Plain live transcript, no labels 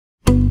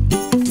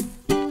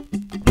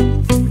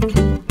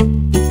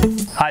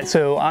Hi,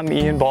 so I'm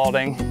Ian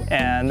Balding,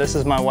 and this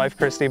is my wife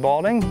Christy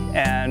Balding,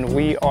 and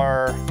we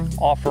are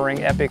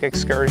offering Epic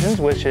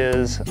Excursions, which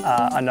is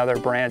another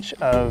branch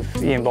of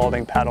Ian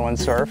Balding Paddle and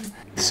Surf.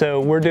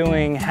 So we're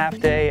doing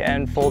half-day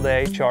and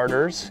full-day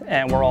charters,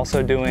 and we're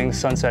also doing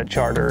sunset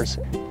charters.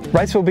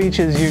 Wrightsville Beach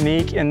is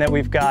unique in that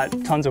we've got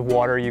tons of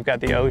water. You've got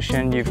the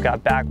ocean, you've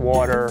got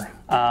backwater,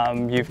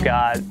 you've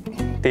got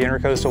the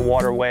intercoastal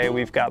waterway,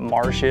 we've got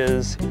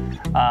marshes,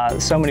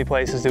 so many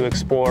places to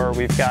explore.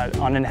 We've got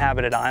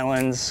uninhabited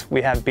islands.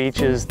 We have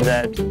beaches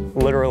that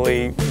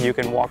literally you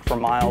can walk for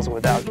miles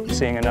without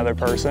seeing another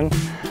person.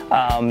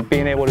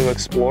 Being able to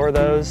explore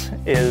those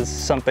is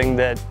something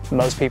that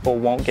most people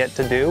won't get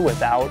to do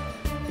without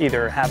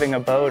either having a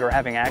boat or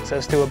having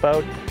access to a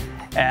boat,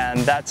 and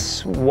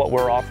that's what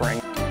we're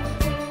offering.